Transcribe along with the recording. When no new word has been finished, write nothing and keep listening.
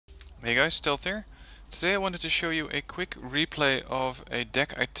Hey guys, Stealth here. Today I wanted to show you a quick replay of a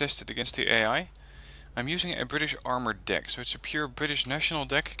deck I tested against the AI. I'm using a British armored deck, so it's a pure British national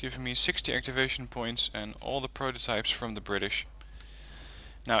deck giving me 60 activation points and all the prototypes from the British.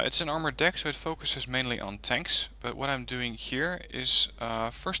 Now it's an armored deck, so it focuses mainly on tanks, but what I'm doing here is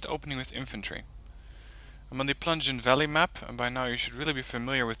first opening with infantry. I'm on the Plungent Valley map, and by now you should really be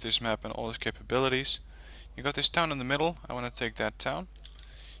familiar with this map and all its capabilities. You got this town in the middle, I want to take that town.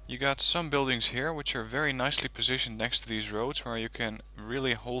 You got some buildings here which are very nicely positioned next to these roads where you can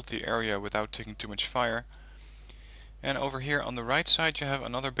really hold the area without taking too much fire. And over here on the right side you have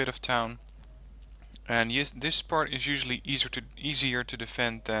another bit of town, and this part is usually easier to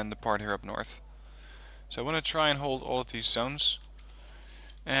defend than the part here up north. So I want to try and hold all of these zones,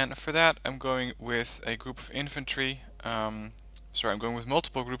 and for that I'm going with a group of infantry. I'm going with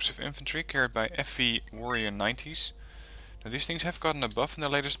multiple groups of infantry carried by FV Warrior 90s. Now these things have gotten a buff in the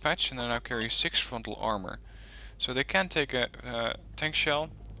latest patch and they now carry 6 frontal armor. So they can take a tank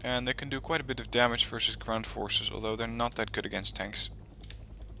shell and they can do quite a bit of damage versus ground forces, although they're not that good against tanks.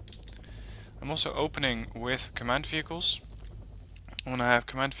 I'm also opening with command vehicles. I want to have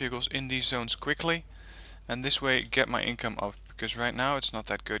command vehicles in these zones quickly and this way get my income up, because right now it's not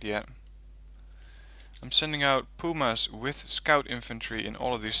that good yet. I'm sending out Pumas with scout infantry in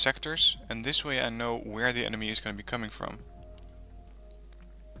all of these sectors, and this way I know where the enemy is going to be coming from.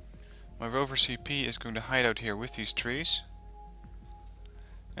 My rover CP is going to hide out here with these trees.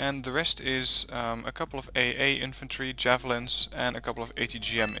 And the rest is a couple of AA infantry, javelins, and a couple of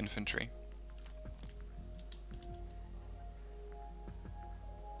ATGM infantry.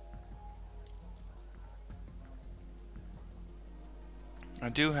 I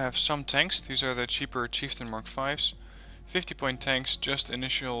do have some tanks. These are the cheaper Chieftain Mark 5s. 50 point tanks, just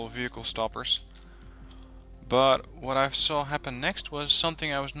initial vehicle stoppers. But what I saw happen next was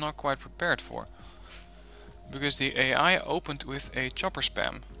something I was not quite prepared for. Because the AI opened with a chopper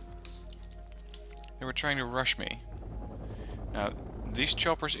spam. They were trying to rush me. Now, these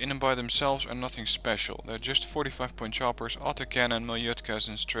choppers in and by themselves are nothing special. They're just 45 point choppers, autocannon, Maljutkas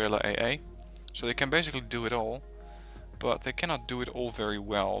and Strela AA. So they can basically do it all. But they cannot do it all very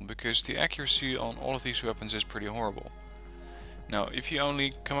well, because the accuracy on all of these weapons is pretty horrible. Now, if you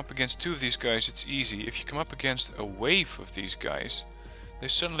only come up against 2 of these guys, it's easy. If you come up against a wave of these guys, they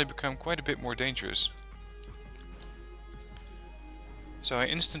suddenly become quite a bit more dangerous. So I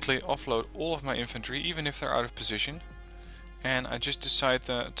instantly offload all of my infantry, even if they're out of position, and I just decide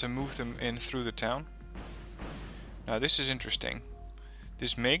to move them in through the town. Now this is interesting.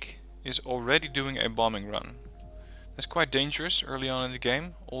 This MiG is already doing a bombing run. That's quite dangerous early on in the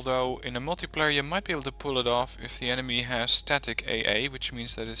game, although in a multiplayer you might be able to pull it off if the enemy has static AA, which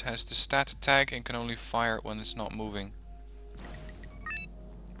means that it has the stat tag and can only fire when it's not moving.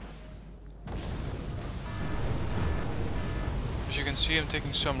 As you can see, I'm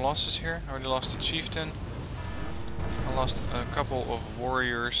taking some losses here. I already lost a chieftain, I lost a couple of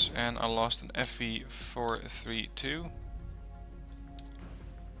warriors, and I lost an FV 432.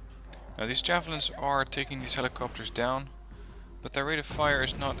 Now these javelins are taking these helicopters down, but their rate of fire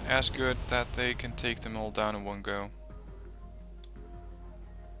is not as good that they can take them all down in one go.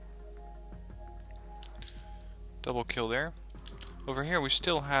 Double kill there. Over here we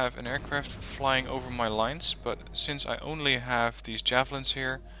still have an aircraft flying over my lines, but since I only have these javelins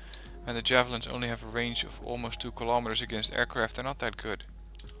here, and the javelins only have a range of almost 2 kilometers against aircraft, they're not that good.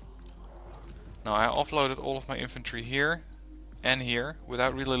 Now I offloaded all of my infantry here and here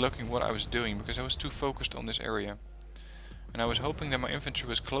without really looking what I was doing, because I was too focused on this area. And I was hoping that my infantry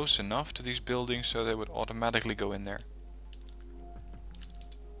was close enough to these buildings so they would automatically go in there.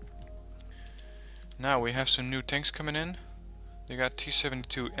 Now we have some new tanks coming in. They got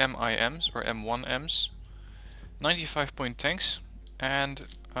T-72 MIMs or M1Ms, 95 point tanks, and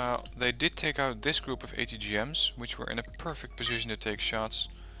they did take out this group of ATGMs, which were in a perfect position to take shots.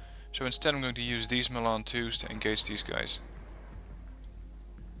 So instead I'm going to use these Milan 2s to engage these guys.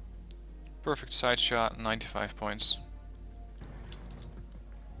 Perfect side shot, 95 points.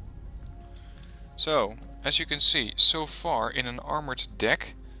 So, as you can see, so far in an armored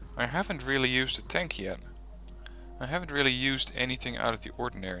deck, I haven't really used a tank yet. I haven't really used anything out of the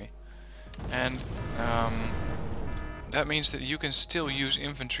ordinary. And that means that you can still use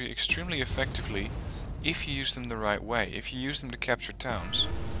infantry extremely effectively if you use them the right way, if you use them to capture towns.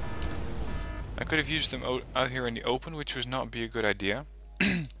 I could have used them out here in the open, which would not be a good idea.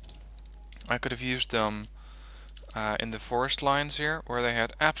 I could have used them in the forest lines here, where they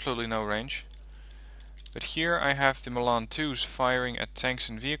had absolutely no range. But here I have the Milan 2s firing at tanks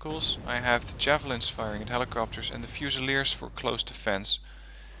and vehicles, I have the javelins firing at helicopters, and the fusiliers for close defense.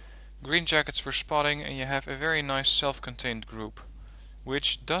 green jackets for spotting, and you have a very nice self-contained group,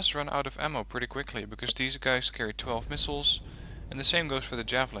 which does run out of ammo pretty quickly because these guys carry 12 missiles, and the same goes for the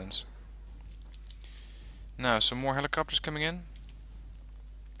javelins. Now some more helicopters coming in.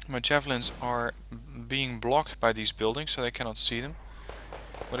 My javelins are being blocked by these buildings, so they cannot see them.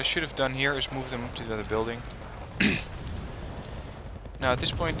 What I should have done here is move them to the other building. Now at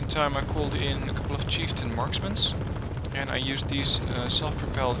this point in time I called in a couple of chieftain marksmen, and I used these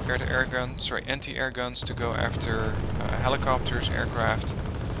self-propelled air-to-air guns, anti-air guns to go after helicopters, aircraft,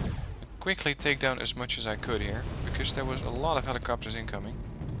 and quickly take down as much as I could here, because there was a lot of helicopters incoming.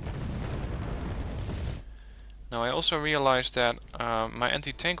 Now I also realized that my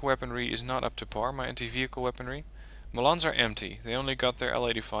anti-tank weaponry is not up to par, my anti-vehicle weaponry. Milans are empty, they only got their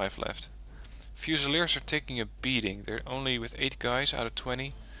L85 left. Fusiliers are taking a beating, they're only with 8 guys out of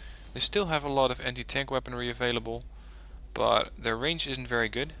 20. They still have a lot of anti-tank weaponry available, but their range isn't very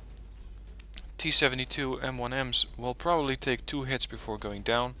good. T-72 M1Ms will probably take 2 hits before going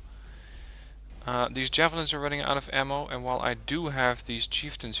down. These javelins are running out of ammo, and while I do have these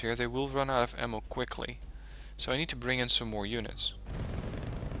chieftains here, they will run out of ammo quickly. So I need to bring in some more units.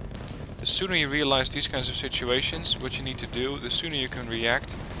 The sooner you realize these kinds of situations, what you need to do, the sooner you can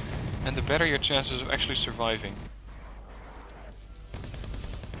react, and the better your chances of actually surviving.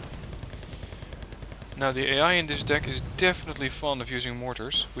 Now the AI in this deck is definitely fond of using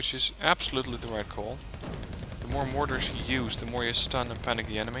mortars, which is absolutely the right call. The more mortars you use, the more you stun and panic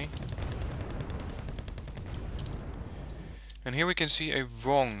the enemy. And here we can see a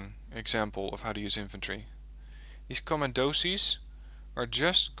wrong example of how to use infantry. These commandosis are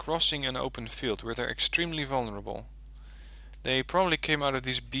just crossing an open field where they're extremely vulnerable. They probably came out of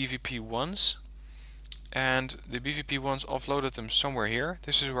these BVP-1s, and the BVP-1s offloaded them somewhere here.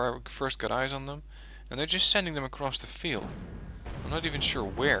 This is where I first got eyes on them, and they're just sending them across the field. I'm not even sure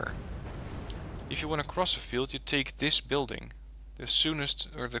where. If you want to cross a field, you take this building, the soonest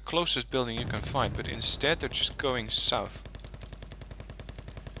or the closest building you can find, but instead they're just going south.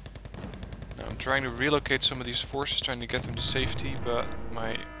 I'm trying to relocate some of these forces, trying to get them to safety, but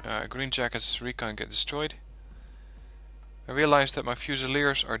my green jackets recon get destroyed. I realize that my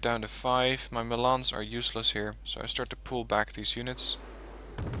fusiliers are down to 5, my Milans are useless here, so I start to pull back these units.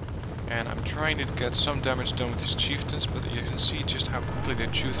 And I'm trying to get some damage done with these chieftains, but you can see just how quickly they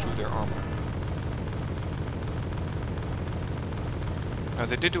chew through their armor. Now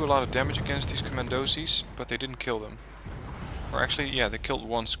they did do a lot of damage against these commandosis, but they didn't kill them. Or actually, yeah, they killed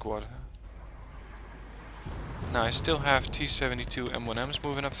one squad. Now I still have T-72 M1Ms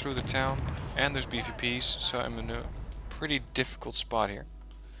moving up through the town, and there's BVPs, so I'm in a pretty difficult spot here.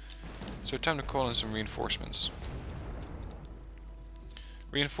 So time to call in some reinforcements.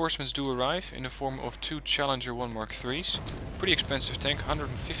 Reinforcements do arrive in the form of 2 Challenger 1 Mark IIIs. Pretty expensive tank,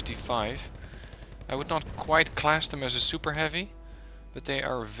 155. I would not quite class them as a super heavy, but they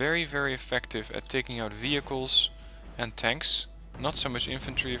are very effective at taking out vehicles and tanks. Not so much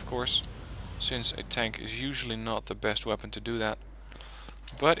infantry, of course, since a tank is usually not the best weapon to do that.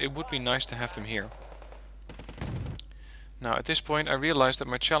 But it would be nice to have them here. Now at this point I realized that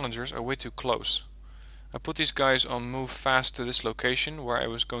my challengers are way too close. I put these guys on move fast to this location where I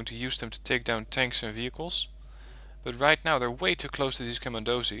was going to use them to take down tanks and vehicles. But right now they're way too close to these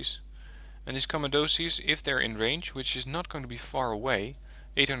commandosis. And these commandosis, if they're in range, which is not going to be far away,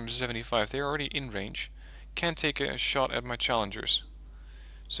 875, they're already in range, can take a shot at my challengers.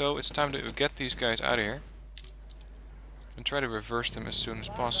 So it's time to get these guys out of here and try to reverse them as soon as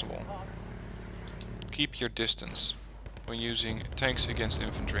possible. Keep your distance when using tanks against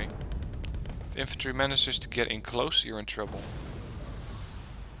infantry. If infantry manages to get in close, you're in trouble.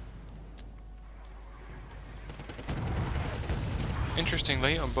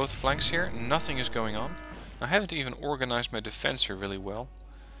 Interestingly, on both flanks here, nothing is going on. I haven't even organized my defense here really well,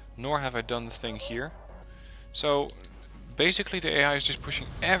 nor have I done the thing here. So basically the AI is just pushing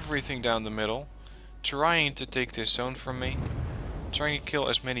everything down the middle, trying to take this zone from me, trying to kill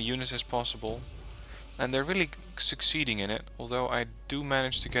as many units as possible, and they're really succeeding in it, although I do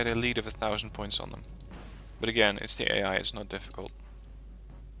manage to get a lead of 1,000 points on them. But again, it's the AI, it's not difficult.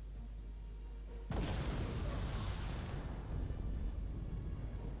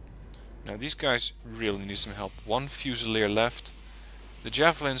 Now these guys really need some help. 1 Fusilier left. The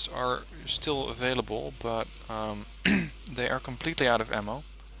javelins are still available, but they are completely out of ammo.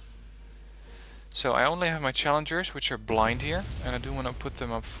 So I only have my challengers, which are blind here, and I do want to put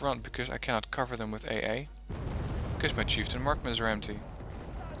them up front because I cannot cover them with AA. Because my chieftain marksmen are empty.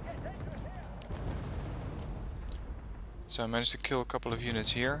 So I managed to kill a couple of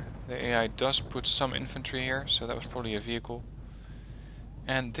units here. The AI does put some infantry here, so that was probably a vehicle.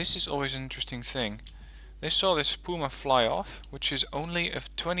 And this is always an interesting thing. They saw this Puma fly off, which is only a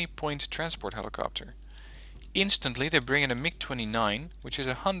 20-point transport helicopter. Instantly they bring in a MiG-29, which is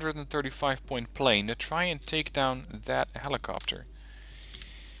a 135-point plane, to try and take down that helicopter.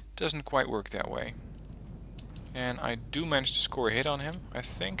 Doesn't quite work that way. And I do manage to score a hit on him, I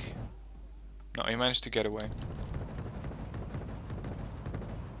think. No, he managed to get away.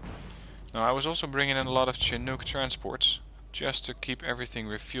 Now I was also bringing in a lot of Chinook transports, just to keep everything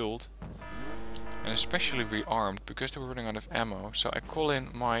refueled. And especially rearmed, because they were running out of ammo. So I call in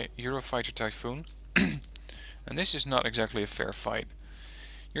my Eurofighter Typhoon. And this is not exactly a fair fight.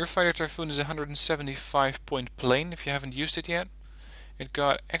 Eurofighter Typhoon is a 175-point plane, if you haven't used it yet. It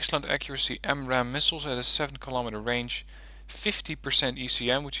got excellent accuracy MRAM missiles at a 7-kilometer range, 50%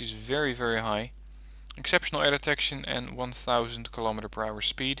 ECM, which is very, very high, exceptional air detection, and 1000 km/h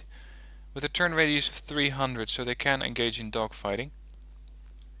speed, with a turn radius of 300, so they can engage in dogfighting.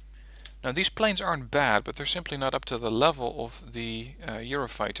 Now these planes aren't bad, but they're simply not up to the level of the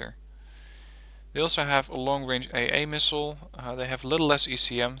Eurofighter. They also have a long-range AA missile, they have a little less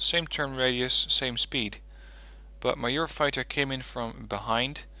ECM, same turn radius, same speed. But my Eurofighter came in from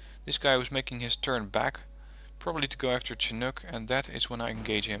behind. This guy was making his turn back, probably to go after Chinook, and that is when I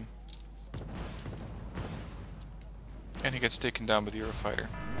engage him. And he gets taken down by the Eurofighter.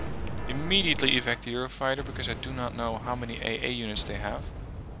 Immediately evac the Eurofighter, because I do not know how many AA units they have.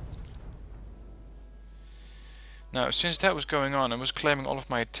 Now, since that was going on and was claiming all of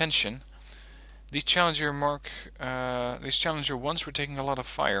my attention, these Challenger 1s were taking a lot of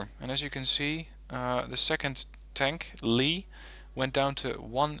fire. And as you can see, the second tank, Lee, went down to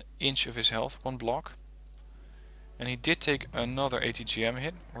 1 inch of his health, 1 block. And he did take another ATGM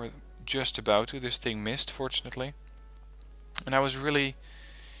hit, or just about to. This thing missed, fortunately. And I was really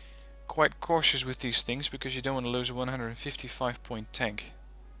quite cautious with these things, because you don't want to lose a 155-point tank.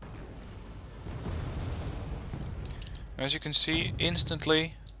 As you can see,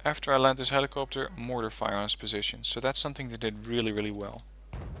 instantly after I land this helicopter, mortar fire on its position. So that's something they did really, really well.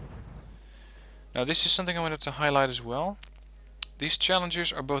 Now this is something I wanted to highlight as well. These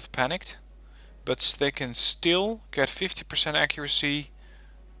Challengers are both panicked, but they can still get 50% accuracy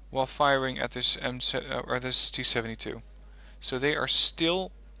while firing at this T-72. So they are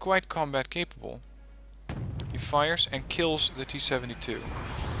still quite combat capable. He fires and kills the T-72.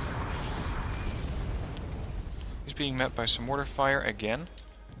 He's being met by some mortar fire again.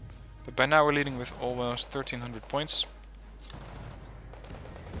 But by now we're leading with almost 1300 points.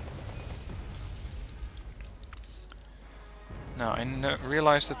 Now I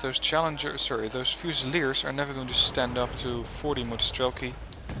realize that those those Fusiliers are never going to stand up to 40 Motostrelki.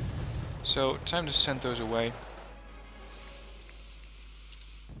 So time to send those away.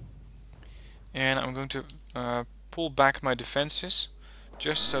 And I'm going to pull back my defenses,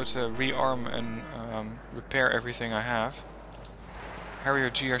 just so to rearm and repair everything I have.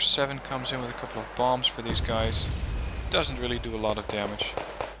 Harrier GR7 comes in with a couple of bombs for these guys. Doesn't really do a lot of damage.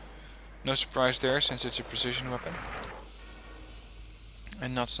 No surprise there, since it's a precision weapon.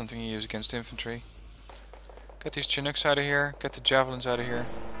 And not something you use against infantry. Get these Chinooks out of here, get the Javelins out of here.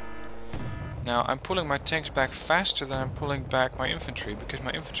 Now I'm pulling my tanks back faster than I'm pulling back my infantry, because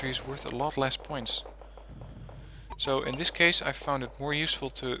my infantry is worth a lot less points. So in this case I found it more useful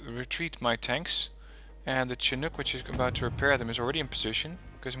to retreat my tanks, and the Chinook, which is about to repair them, is already in position,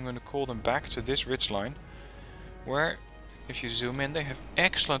 because I'm going to call them back to this ridgeline, where, if you zoom in, they have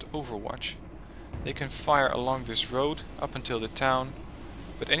excellent overwatch. They can fire along this road up until the town,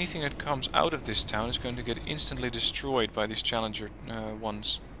 but anything that comes out of this town is going to get instantly destroyed by these Challenger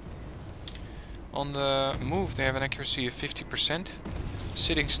ones. On the move they have an accuracy of 50%,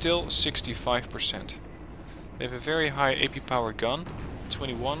 sitting still 65%. They have a very high AP power gun,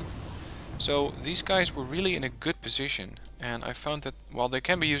 21. So these guys were really in a good position, and I found that while they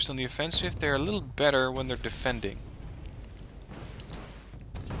can be used on the offensive, they're a little better when they're defending.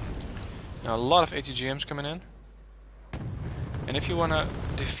 Now a lot of ATGMs coming in, and if you want to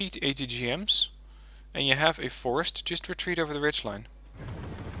defeat ATGMs and you have a forest, just retreat over the ridgeline.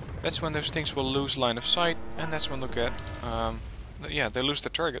 That's when those things will lose line of sight, and that's when they'll get, they lose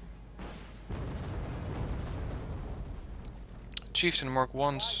their target. Chieftain Mark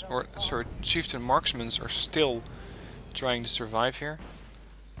 1s, Chieftain Marksmans are still trying to survive here.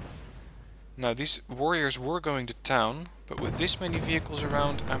 Now these warriors were going to town, but with this many vehicles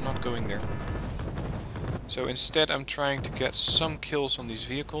around, I'm not going there. So instead I'm trying to get some kills on these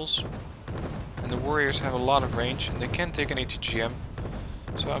vehicles. And the warriors have a lot of range, and they can take an ATGM.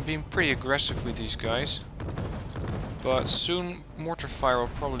 So I'm being pretty aggressive with these guys. But soon mortar fire will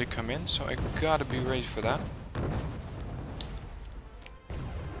probably come in, so I gotta be ready for that.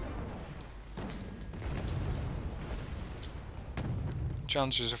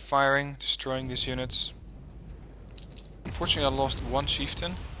 Challengers are firing, destroying these units. Unfortunately I lost one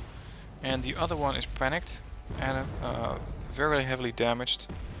chieftain, and the other one is panicked and very heavily damaged.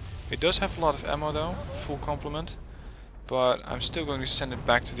 It does have a lot of ammo though, full complement, but I'm still going to send it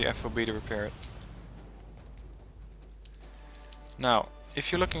back to the FOB to repair it. Now, if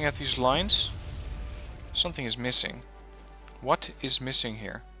you're looking at these lines, something is missing. What is missing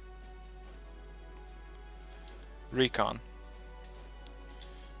here? Recon.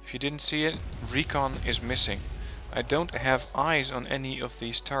 If you didn't see it, recon is missing. I don't have eyes on any of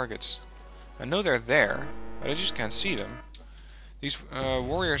these targets. I know they're there, but I just can't see them. These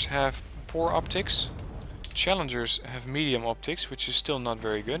warriors have poor optics. Challengers have medium optics, which is still not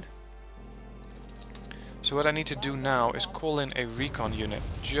very good. So what I need to do now is call in a recon unit,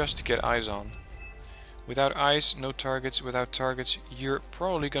 just to get eyes on. Without eyes, no targets. Without targets, you're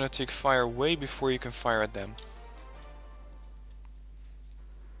probably gonna take fire way before you can fire at them.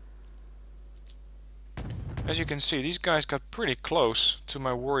 As you can see, these guys got pretty close to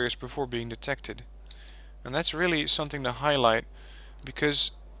my warriors before being detected. And that's really something to highlight,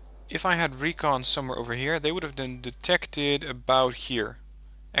 because if I had recon somewhere over here, they would have been detected about here,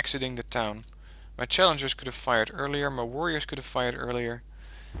 exiting the town. My challengers could have fired earlier, my warriors could have fired earlier,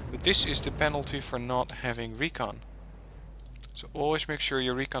 but this is the penalty for not having recon. So always make sure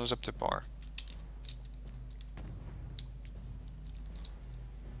your recon is up to par.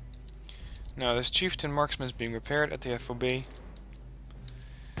 Now this chieftain marksman is being repaired at the FOB.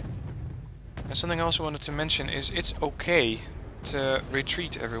 And something else I wanted to mention is it's okay to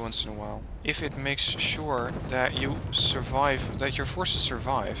retreat every once in a while, if it makes sure that you survive, that your forces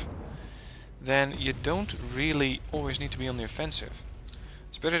survive. Then you don't really always need to be on the offensive.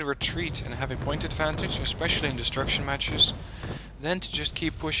 It's better to retreat and have a point advantage, especially in destruction matches, than to just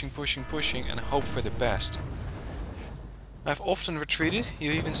keep pushing and hope for the best. I've often retreated,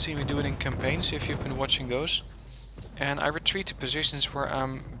 you even see me do it in campaigns if you've been watching those. And I retreat to positions where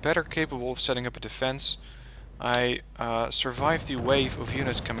I'm better capable of setting up a defense. I survive the wave of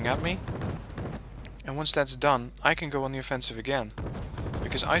units coming at me, and once that's done, I can go on the offensive again.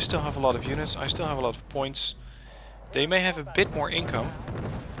 Because I still have a lot of units, I still have a lot of points. They may have a bit more income,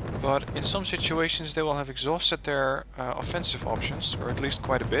 but in some situations they will have exhausted their offensive options, or at least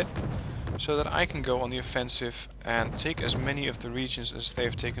quite a bit, so that I can go on the offensive and take as many of the regions as they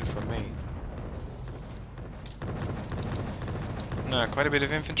have taken from me. Now, quite a bit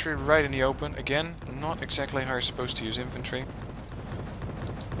of infantry right in the open. Again, not exactly how you're supposed to use infantry.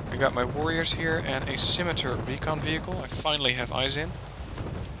 I got my warriors here and a scimitar recon vehicle. I finally have eyes in.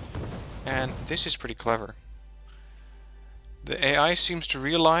 And this is pretty clever. The AI seems to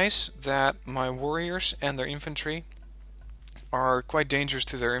realize that my warriors and their infantry are quite dangerous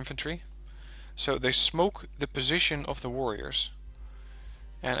to their infantry. So they smoke the position of the warriors.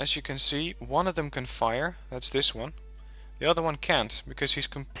 And as you can see, one of them can fire, that's this one. The other one can't, because he's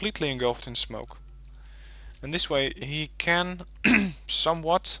completely engulfed in smoke. And this way he can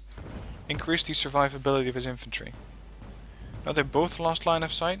somewhat increase the survivability of his infantry. Now they both lost line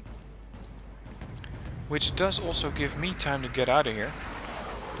of sight, which does also give me time to get out of here,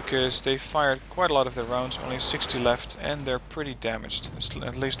 because they fired quite a lot of their rounds, only 60 left, and they're pretty damaged,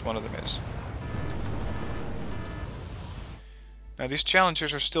 at least one of them is. Now these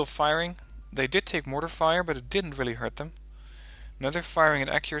challengers are still firing. They did take mortar fire, but it didn't really hurt them. Now they're firing an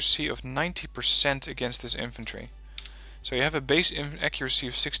accuracy of 90% against this infantry. So you have a base accuracy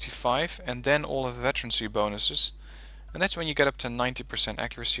of 65 and then all of the veterancy bonuses. And that's when you get up to 90%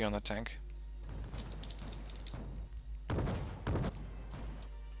 accuracy on the tank.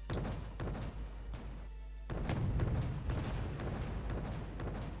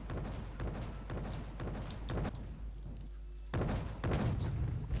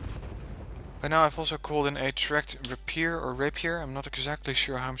 By now I've also called in a tracked rapier or rapier. I'm not exactly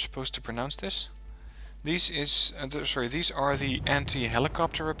sure how I'm supposed to pronounce this. These are the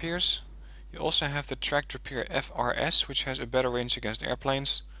anti-helicopter rapiers. You also have the tracked rapier FRS, which has a better range against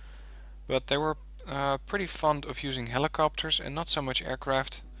airplanes. But they were pretty fond of using helicopters and not so much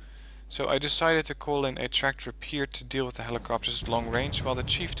aircraft. So I decided to call in a tracked rapier to deal with the helicopters at long range while the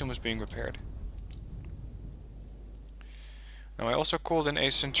chieftain was being repaired. Now I also called in a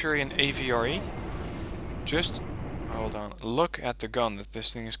Centurion AVRE. Just, hold on, look at the gun that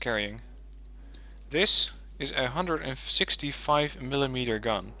this thing is carrying. This is a 165mm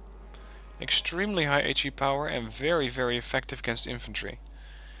gun. Extremely high HE power and very effective against infantry.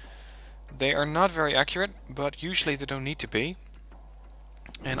 They are not very accurate, but usually they don't need to be.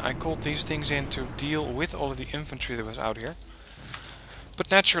 And I called these things in to deal with all of the infantry that was out here.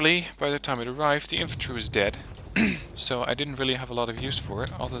 But naturally, by the time it arrived, the infantry was dead. so I didn't really have a lot of use for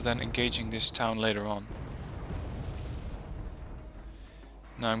it other than engaging this town later on.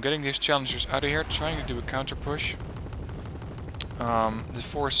 Now I'm getting these challengers out of here, trying to do a counter push. The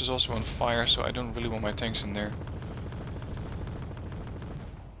forest is also on fire, so I don't really want my tanks in there.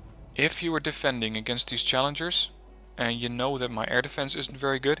 If you were defending against these challengers, and you know that my air defense isn't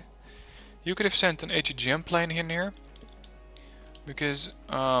very good, you could have sent an ATGM plane in here. Because,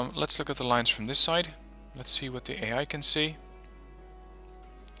 let's look at the lines from this side. Let's see what the AI can see.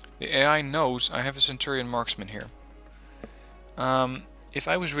 The AI knows I have a Centurion marksman here. If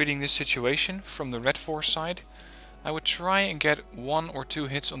I was reading this situation from the Red Force side, I would try and get 1 or 2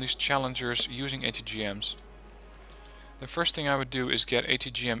 hits on these challengers using ATGMs. The first thing I would do is get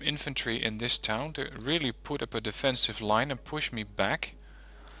ATGM infantry in this town to really put up a defensive line and push me back.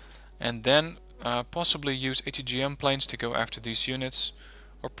 And then possibly use ATGM planes to go after these units,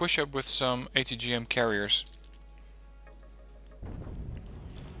 or push up with some ATGM carriers.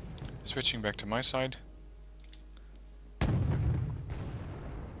 Switching back to my side.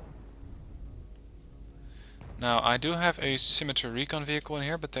 Now I do have a Scimitar recon vehicle in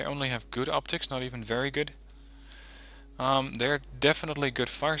here, but they only have good optics, not even very good. They're definitely good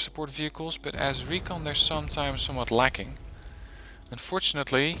fire support vehicles, but as recon they're sometimes somewhat lacking.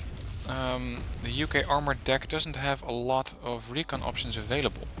 Unfortunately, the UK armored deck doesn't have a lot of recon options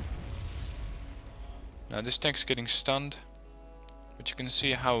available. Now this tank's getting stunned, but you can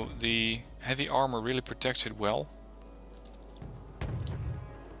see how the heavy armor really protects it well.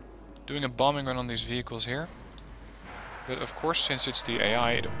 Doing a bombing run on these vehicles here. But of course, since it's the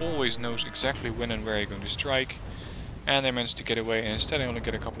AI, it always knows exactly when and where you're going to strike. And they managed to get away, and instead I only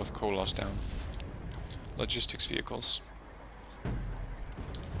get a couple of colas down. Logistics vehicles.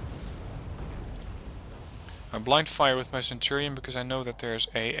 I blind fire with my Centurion because I know that there's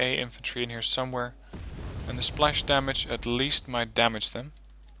AA infantry in here somewhere. And the splash damage at least might damage them.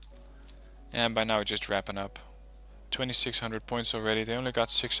 And by now it's just wrapping up. 2600 points already. They only got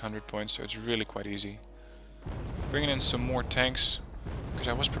 600 points, so it's really quite easy. Bringing in some more tanks, because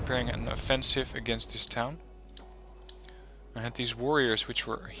I was preparing an offensive against this town. I had these warriors which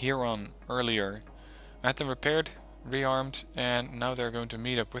were here on earlier. I had them repaired, rearmed, and now they're going to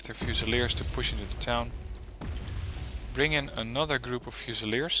meet up with their fusiliers to push into the town. Bring in another group of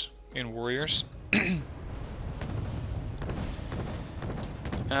fusiliers in warriors.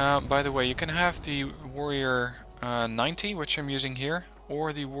 By the way, you can have the warrior 90, which I'm using here,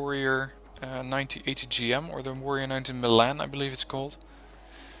 or the warrior 90 ATGM, or the warrior 90 Milan, I believe it's called.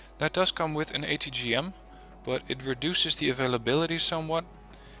 That does come with an ATGM, but it reduces the availability somewhat,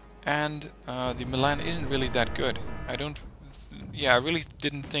 and the Milan isn't really that good. I really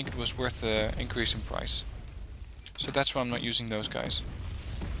didn't think it was worth the increase in price. So that's why I'm not using those guys.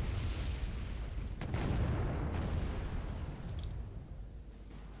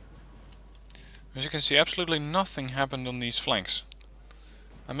 As you can see, absolutely nothing happened on these flanks.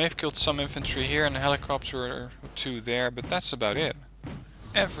 I may have killed some infantry here and a helicopter or 2 there, but that's about it.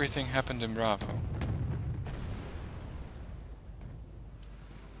 Everything happened in Bravo.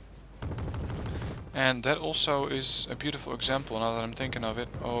 And that also is a beautiful example, now that I'm thinking of it,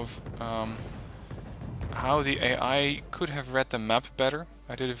 of how the AI could have read the map better.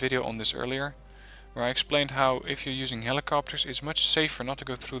 I did a video on this earlier, where I explained how if you're using helicopters, it's much safer not to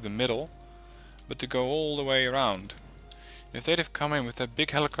go through the middle, but to go all the way around. If they'd have come in with that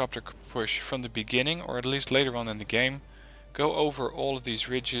big helicopter push from the beginning, or at least later on in the game, go over all of these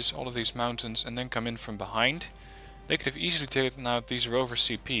ridges, all of these mountains, and then come in from behind, they could have easily taken out these rover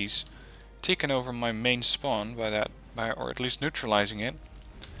CPs, taken over my main spawn or at least neutralizing it,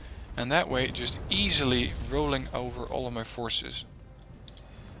 and that way just easily rolling over all of my forces.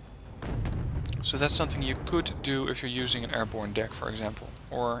 So that's something you could do if you're using an airborne deck, for example,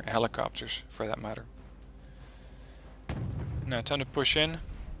 or helicopters for that matter. Now time to push in.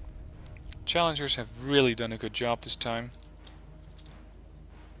 Challengers have really done a good job this time.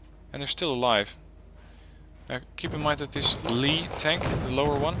 And they're still alive. Now keep in mind that this Lee tank, the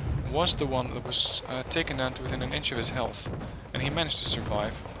lower one, was the one that was taken down to within an inch of his health. And he managed to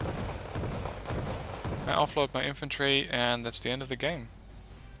survive. I offload my infantry, and that's the end of the game.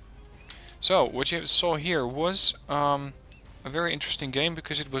 So, what you saw here was a very interesting game,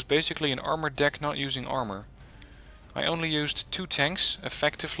 because it was basically an armored deck not using armor. I only used 2 tanks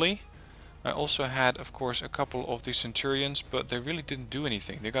effectively. I also had, of course, a couple of the Centurions, but they really didn't do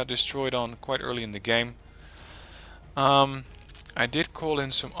anything. They got destroyed on quite early in the game. I did call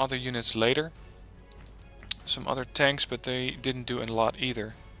in some other units later, some other tanks, but they didn't do a lot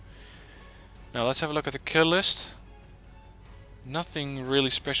either. Now let's have a look at the kill list. Nothing really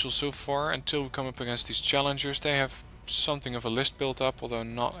special so far until we come up against these challengers. They have something of a list built up, although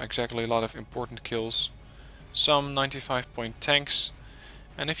not exactly a lot of important kills. Some 95-point tanks,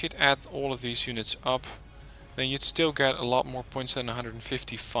 and if you'd add all of these units up, then you'd still get a lot more points than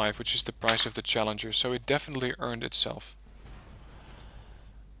 155, which is the price of the challenger, so it definitely earned itself.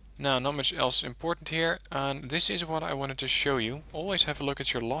 Now, not much else important here, and this is what I wanted to show you. Always have a look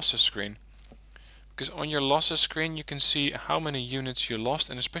at your losses screen, because on your losses screen you can see how many units you lost,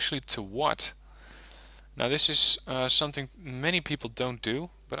 and especially to what. Now this is something many people don't do,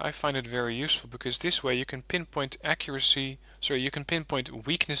 but I find it very useful, because this way you can pinpoint you can pinpoint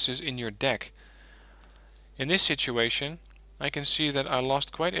weaknesses in your deck. In this situation, I can see that I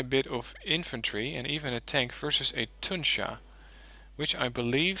lost quite a bit of infantry and even a tank versus a Tunsha, which I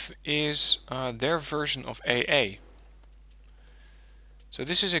believe is their version of AA. So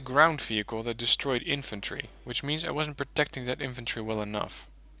this is a ground vehicle that destroyed infantry, which means I wasn't protecting that infantry well enough.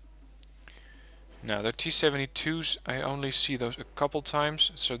 Now the T-72s, I only see those a couple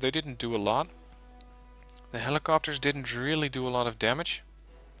times, so they didn't do a lot. The helicopters didn't really do a lot of damage.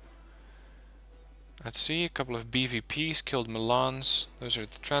 Let's see, a couple of BVPs killed Milans. Those are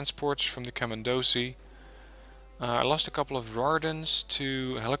the transports from the Commandosi. I lost a couple of Rardens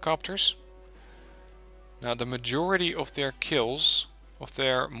to helicopters. Now the majority of their kills, of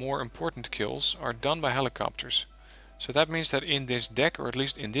their more important kills, are done by helicopters. So that means that in this deck, or at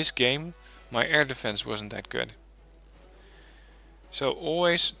least in this game, my air defense wasn't that good. So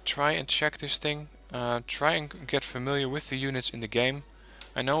always try and check this thing. Try and get familiar with the units in the game.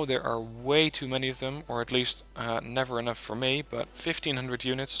 I know there are way too many of them, or at least never enough for me, but 1500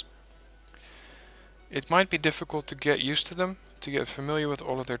 units. It might be difficult to get used to them, to get familiar with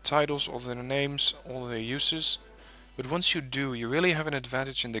all of their titles, all of their names, all of their uses. But once you do, you really have an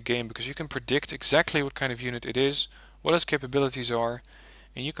advantage in the game, because you can predict exactly what kind of unit it is, what its capabilities are,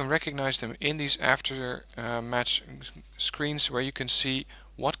 and you can recognize them in these after match screens where you can see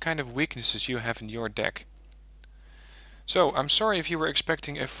what kind of weaknesses you have in your deck. So, I'm sorry if you were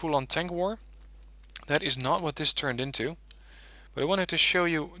expecting a full-on tank war. That is not what this turned into. But I wanted to show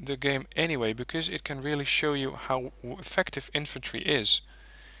you the game anyway, because it can really show you how effective infantry is.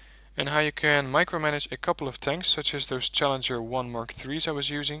 And how you can micromanage a couple of tanks, such as those Challenger 1 Mark IIIs I was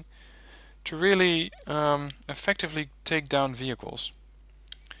using, to really effectively take down vehicles.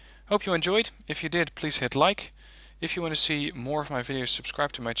 Hope you enjoyed. If you did, please hit like. If you want to see more of my videos,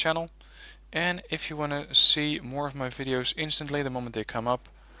 subscribe to my channel. And if you want to see more of my videos instantly the moment they come up,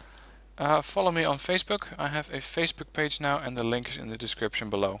 follow me on Facebook. I have a Facebook page now, and the link is in the description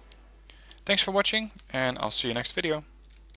below. Thanks for watching, and I'll see you next video.